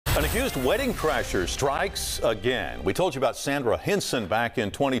An accused wedding crasher strikes again. We told you about Sandra Henson back in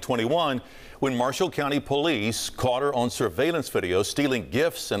 2021 when Marshall County police caught her on surveillance video stealing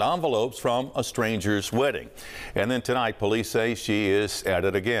gifts and envelopes from a stranger's wedding. And then tonight, police say she is at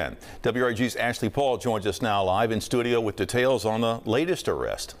it again. WREG's Ashley Paul joins us now live in studio with details on the latest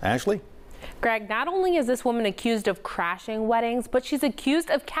arrest. Ashley? Greg, not only is this woman accused of crashing weddings, but she's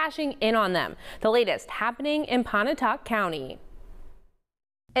accused of cashing in on them. The latest happening in Pontotoc County.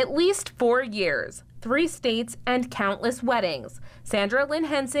 At least 4 years, 3 states, and countless weddings. Sandra Lynn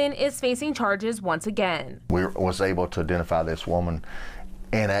Henson is facing charges once again. We was able to identify this woman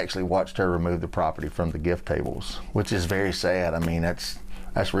and actually watched her remove the property from the gift tables, which is very sad. I mean, that's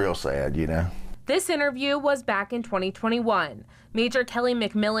real sad, you know. This interview was back in 2021. Major Kelly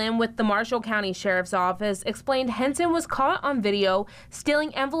McMillan with the Marshall County Sheriff's Office explained Henson was caught on video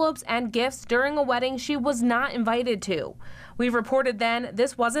stealing envelopes and gifts during a wedding she was not invited to. We reported then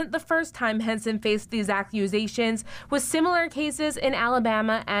this wasn't the first time Henson faced these accusations, with similar cases in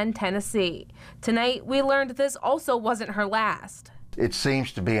Alabama and Tennessee. Tonight, we learned this also wasn't her last. It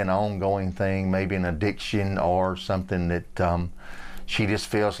seems to be an ongoing thing, maybe an addiction or something that she just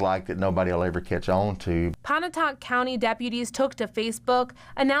feels like that nobody will ever catch on to. Pontotoc County deputies took to Facebook,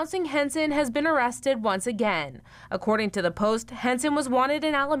 announcing Henson has been arrested once again. According to the Post, Henson was wanted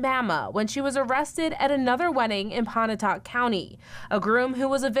in Alabama when she was arrested at another wedding in Pontotoc County. A groom who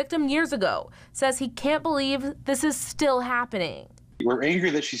was a victim years ago says he can't believe this is still happening. We're angry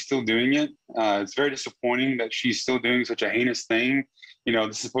that she's still doing it. It's very disappointing that she's still doing such a heinous thing. You know,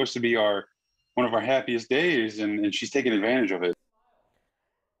 this is supposed to be one of our happiest days, and she's taking advantage of it.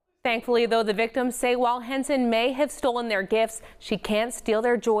 Thankfully, though, the victims say while Henson may have stolen their gifts, she can't steal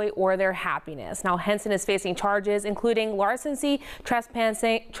their joy or their happiness. Now, Henson is facing charges including larceny,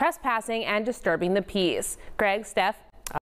 trespassing, and disturbing the peace. Greg, Steph.